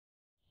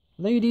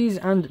Ladies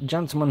and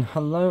gentlemen,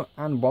 hello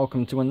and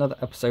welcome to another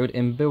episode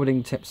in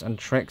building tips and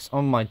tricks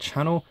on my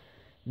channel.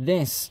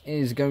 This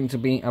is going to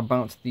be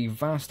about the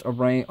vast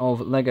array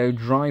of Lego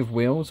drive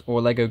wheels,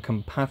 or Lego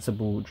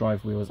compatible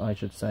drive wheels I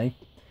should say,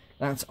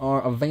 that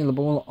are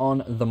available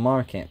on the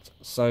market.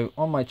 So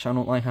on my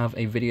channel I have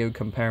a video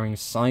comparing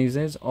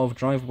sizes of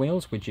drive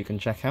wheels which you can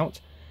check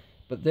out,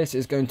 but this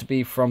is going to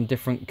be from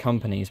different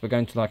companies. We're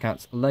going to look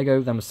at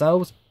Lego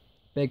themselves,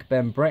 Big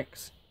Ben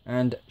Bricks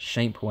and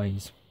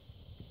Shapeways.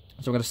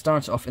 So we're going to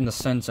start off in the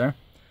center.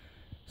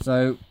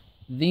 So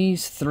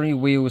these three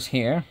wheels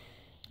here,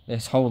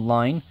 this whole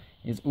line,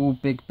 is all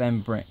Big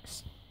Ben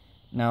Bricks.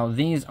 Now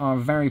these are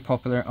very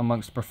popular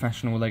amongst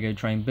professional Lego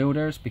train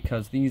builders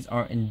because these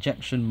are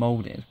injection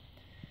molded.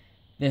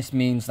 This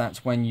means that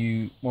when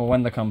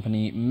the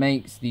company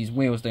makes these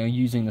wheels, they are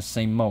using the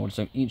same mold,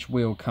 so each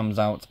wheel comes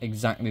out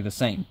exactly the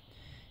same.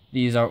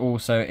 These are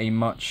also a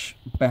much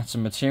better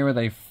material,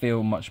 they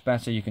feel much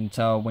better. You can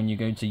tell when you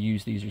go to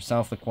use these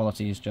yourself, the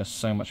quality is just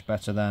so much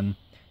better than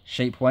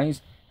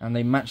Shapeways, and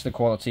they match the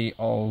quality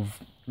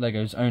of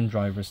Lego's own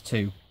drivers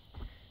too.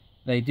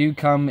 They do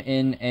come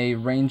in a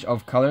range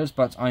of colours,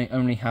 but I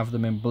only have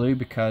them in blue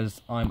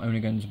because I'm only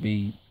going to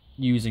be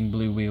using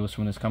blue wheels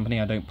from this company.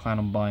 I don't plan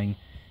on buying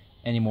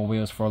any more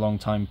wheels for a long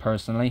time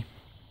personally.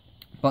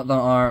 But there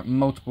are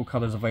multiple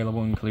colours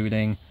available,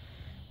 including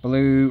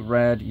blue,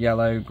 red,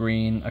 yellow,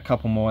 green, a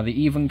couple more. They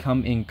even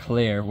come in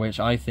clear, which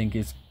I think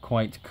is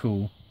quite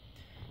cool.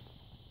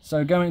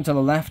 So going to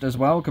the left as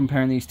well,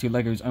 comparing these to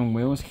Lego's own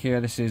wheels, here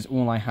this is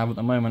all I have at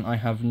the moment. I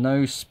have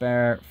no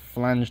spare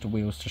flanged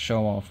wheels to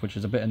show off, which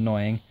is a bit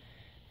annoying,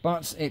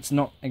 but it's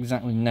not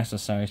exactly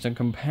necessary. So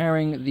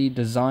comparing the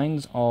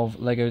designs of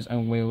Lego's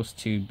own wheels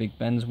to Big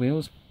Ben's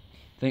wheels,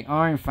 they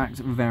are in fact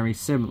very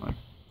similar.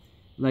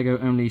 Lego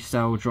only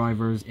sell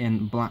drivers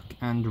in black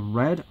and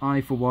red. I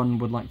for one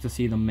would like to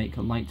see them make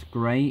light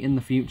grey in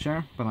the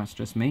future, but that's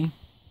just me.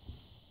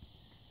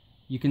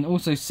 You can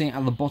also see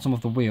at the bottom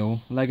of the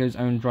wheel, Lego's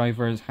own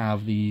drivers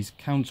have these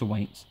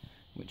counterweights,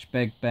 which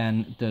Big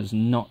Ben does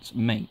not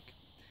make.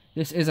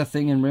 This is a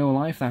thing in real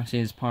life that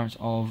is part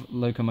of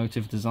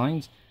locomotive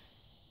designs,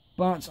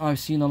 but I've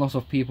seen a lot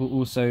of people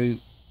also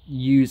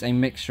use a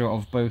mixture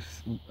of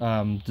both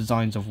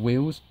designs of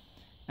wheels,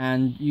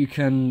 and you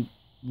can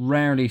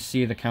rarely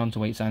see the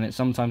counterweights, and it's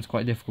sometimes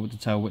quite difficult to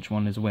tell which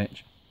one is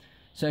which.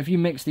 So if you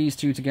mix these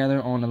two together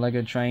on a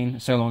Lego train,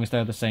 so long as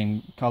they're the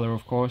same colour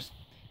of course,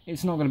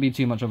 it's not going to be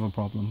too much of a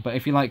problem. But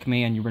if you're like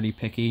me and you're really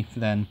picky,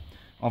 then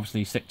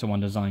obviously stick to one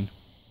design.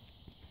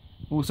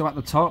 Also at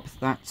the top,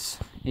 that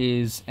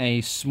is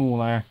a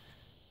smaller,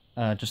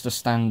 just a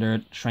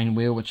standard train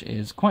wheel, which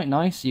is quite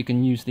nice. You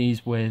can use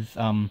these with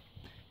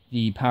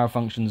the Power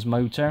Functions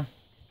motor.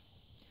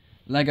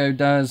 Lego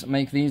does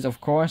make these,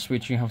 of course,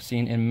 which you have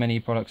seen in many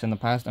products in the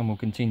past and will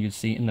continue to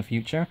see in the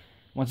future.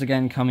 Once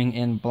again, coming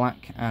in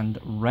black and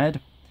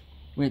red,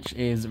 which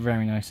is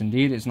very nice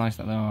indeed. It's nice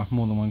that there are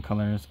more than one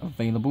colours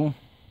available.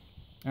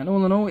 And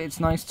all in all,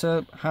 it's nice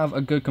to have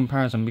a good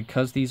comparison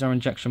because these are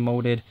injection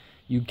molded.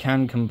 You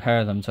can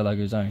compare them to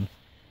Lego's own.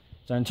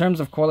 So in terms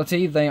of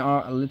quality, they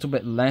are a little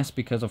bit less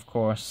because, of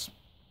course,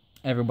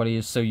 everybody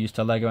is so used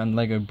to Lego, and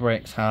Lego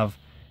bricks have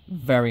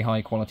very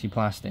high quality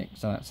plastic,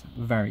 so that's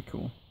very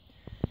cool.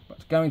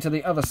 But going to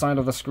the other side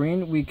of the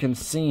screen, we can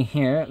see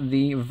here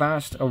the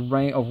vast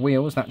array of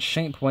wheels that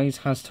Shapeways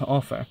has to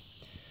offer.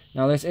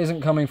 Now this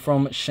isn't coming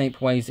from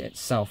Shapeways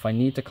itself, I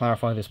need to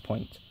clarify this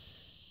point.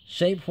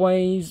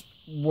 Shapeways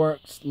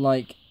works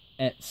like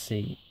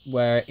Etsy,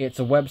 where it's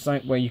a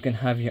website where you can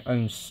have your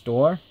own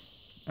store,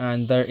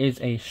 and there is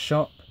a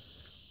shop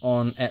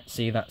on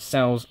Etsy that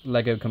sells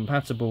Lego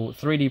compatible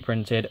 3D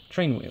printed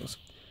train wheels.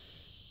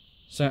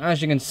 So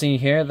as you can see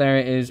here, there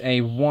is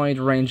a wide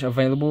range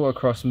available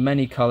across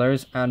many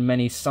colours and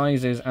many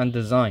sizes and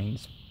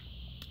designs.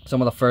 Some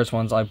of the first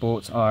ones I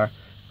bought are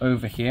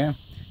over here.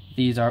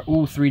 These are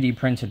all 3D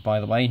printed,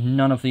 by the way.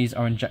 None of these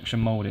are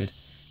injection molded,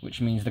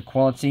 which means the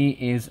quality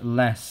is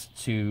less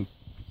to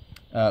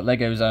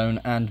Lego's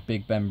own and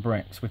Big Ben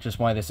Bricks, which is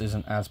why this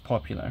isn't as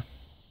popular.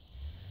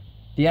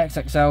 The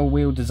XXL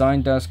wheel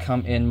design does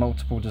come in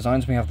multiple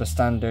designs. We have the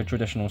standard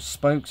traditional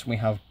spokes, we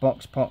have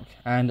boxpok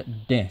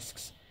and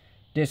discs.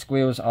 Disc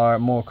wheels are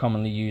more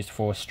commonly used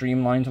for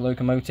streamlined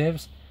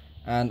locomotives,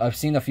 and I've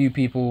seen a few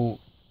people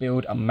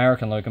build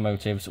American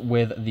locomotives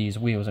with these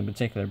wheels in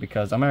particular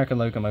because American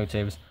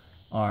locomotives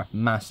are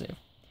massive.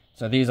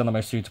 So these are the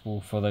most suitable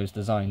for those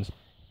designs.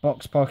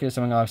 Boxpok is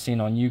something I've seen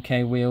on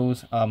UK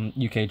wheels,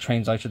 UK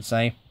trains I should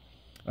say,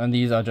 and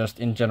these are just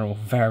in general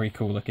very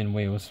cool looking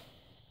wheels.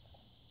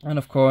 And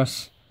of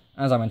course,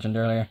 as I mentioned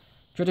earlier,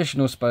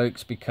 traditional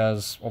spokes,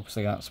 because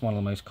obviously that's one of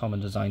the most common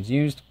designs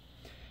used.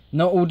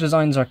 Not all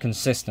designs are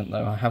consistent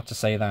though, I have to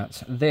say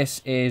that.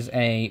 This is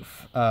a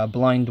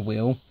blind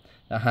wheel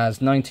that has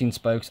 19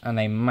 spokes and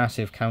a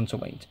massive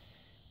counterweight.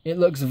 It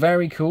looks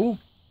very cool,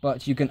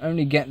 but you can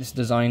only get this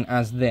design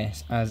as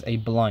a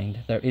blind.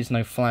 There is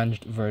no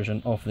flanged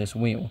version of this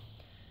wheel.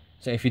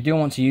 So if you do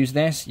want to use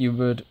this,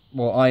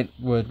 I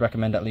would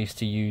recommend at least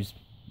to use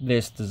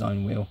this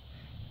design wheel.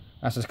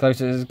 That's as close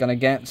as it's going to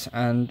get,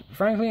 and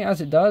frankly, as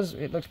it does,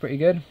 it looks pretty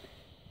good.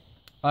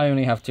 I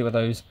only have 2 of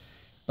those,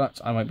 but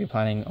I won't be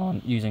planning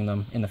on using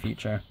them in the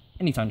future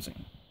anytime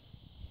soon.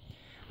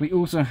 We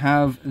also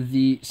have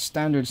the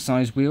standard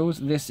size wheels.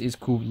 This is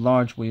called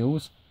large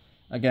wheels.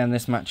 Again,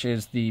 this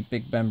matches the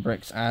Big Ben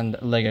bricks and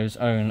Lego's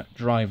own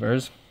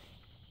drivers.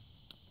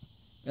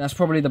 That's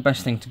probably the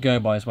best thing to go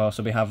by as well.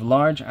 So we have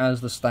large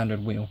as the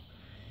standard wheel.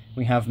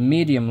 We have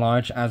medium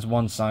large as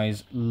one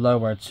size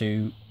lower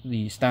to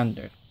the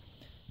standard.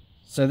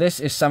 So this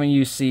is something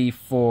you see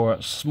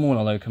for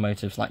smaller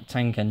locomotives like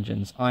tank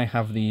engines. I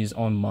have these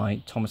on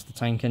my Thomas the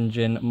Tank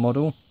Engine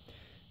model,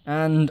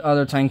 and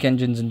other tank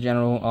engines in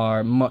general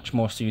are much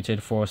more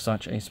suited for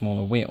such a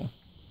smaller wheel.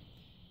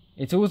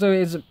 It also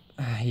is,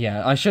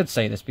 yeah, I should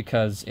say this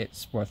because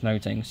it's worth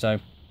noting. So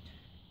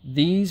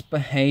these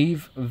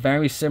behave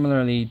very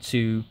similarly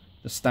to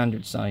the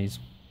standard size,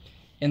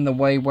 in the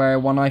way where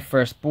when I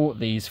first bought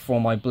these for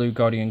my Blue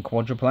Guardian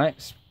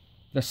quadruplex,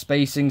 the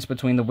spacings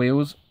between the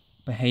wheels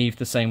behave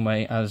the same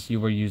way as you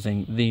were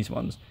using these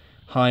ones.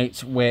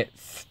 Height,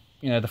 width,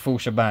 you know, the full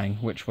shebang,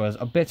 which was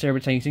a bit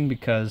irritating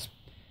because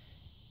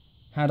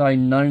had I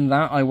known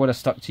that, I would have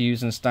stuck to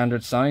using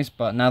standard size,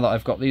 but now that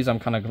I've got these, I'm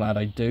kind of glad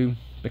I do,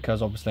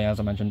 because obviously, as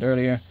I mentioned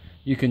earlier,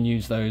 you can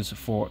use those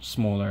for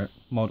smaller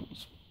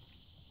models.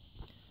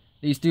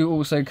 These do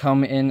also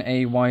come in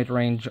a wide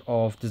range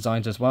of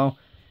designs as well.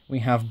 We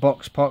have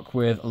boxpok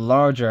with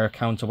larger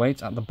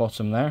counterweight at the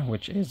bottom there,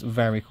 which is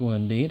very cool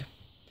indeed.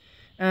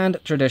 And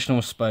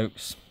traditional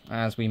spokes,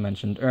 as we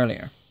mentioned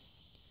earlier.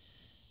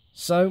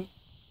 So,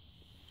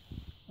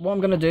 what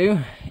I'm going to do,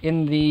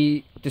 in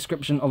the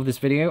description of this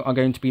video are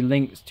going to be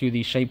links to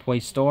the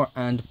Shapeways store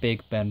and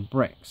Big Ben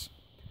bricks.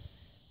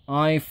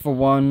 I, for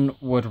one,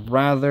 would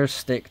rather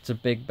stick to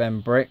Big Ben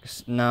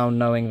bricks, now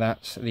knowing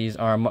that these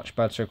are much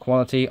better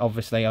quality.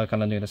 Obviously, I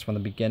kind of knew this from the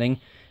beginning,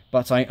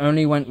 but I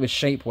only went with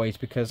Shapeways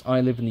because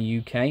I live in the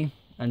UK,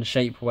 and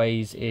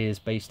Shapeways is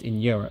based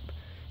in Europe.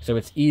 So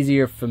it's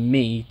easier for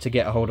me to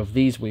get a hold of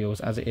these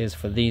wheels as it is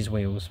for these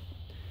wheels.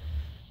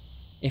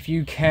 If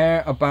you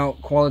care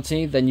about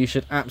quality, then you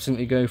should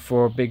absolutely go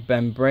for Big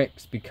Ben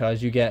bricks,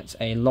 because you get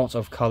a lot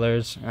of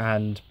colours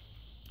and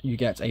you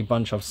get a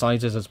bunch of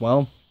sizes as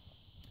well.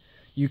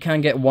 You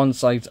can get one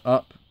size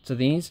up to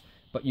these,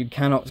 but you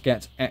cannot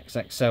get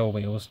XXL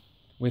wheels,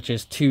 which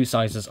is 2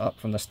 sizes up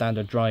from the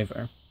standard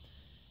driver.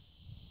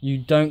 You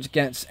don't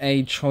get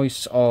a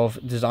choice of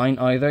design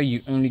either.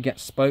 You only get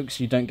spokes.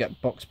 You don't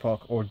get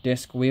boxpok or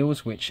disc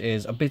wheels, which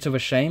is a bit of a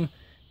shame,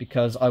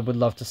 because I would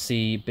love to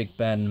see Big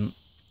Ben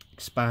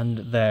expand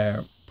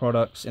their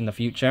products in the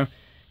future,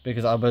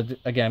 because I would,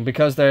 again,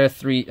 because they're not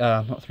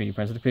 3D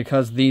printed,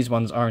 because these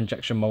ones are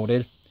injection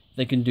molded,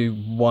 they can do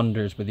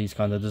wonders with these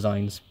kind of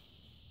designs.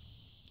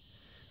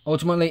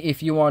 Ultimately,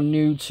 if you are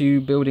new to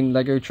building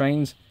Lego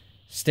trains,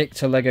 stick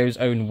to Lego's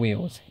own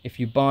wheels. If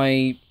you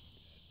buy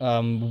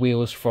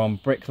wheels from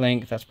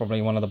Bricklink, that's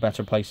probably one of the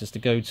better places to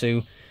go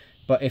to.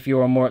 But if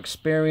you're a more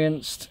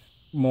experienced,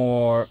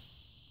 more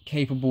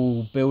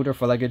capable builder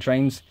for Lego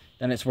trains,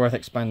 then it's worth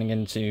expanding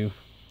into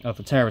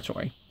other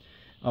territory.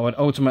 I would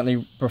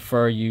ultimately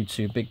prefer you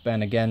to Big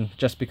Ben again,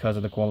 just because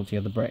of the quality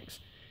of the bricks.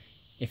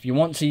 If you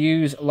want to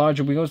use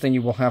larger wheels, then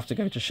you will have to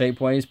go to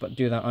Shapeways, but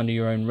do that under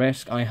your own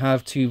risk. I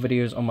have 2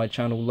 videos on my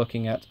channel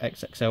looking at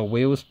XXL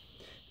wheels,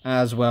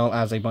 as well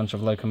as a bunch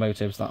of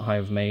locomotives that I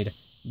have made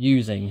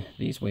using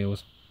these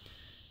wheels.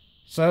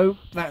 So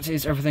that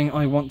is everything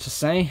I want to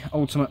say.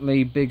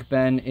 Ultimately, Big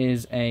Ben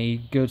is a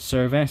good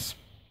service,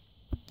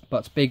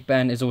 but Big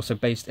Ben is also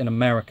based in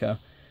America.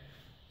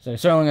 So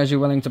long as you're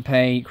willing to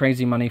pay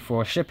crazy money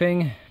for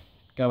shipping,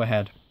 go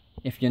ahead.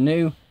 If you're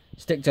new,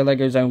 stick to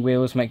Lego's own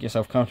wheels, make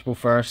yourself comfortable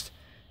first,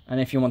 and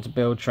if you want to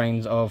build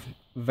trains of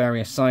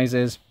various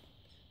sizes,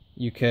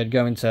 you could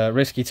go into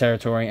risky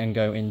territory and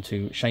go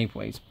into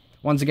Shapeways.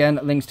 Once again,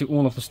 links to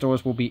all of the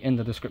stores will be in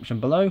the description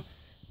below.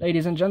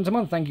 Ladies and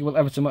gentlemen, thank you all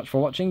ever so much for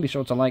watching. Be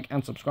sure to like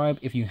and subscribe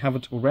if you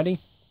haven't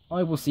already.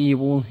 I will see you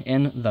all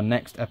in the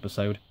next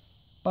episode.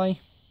 Bye.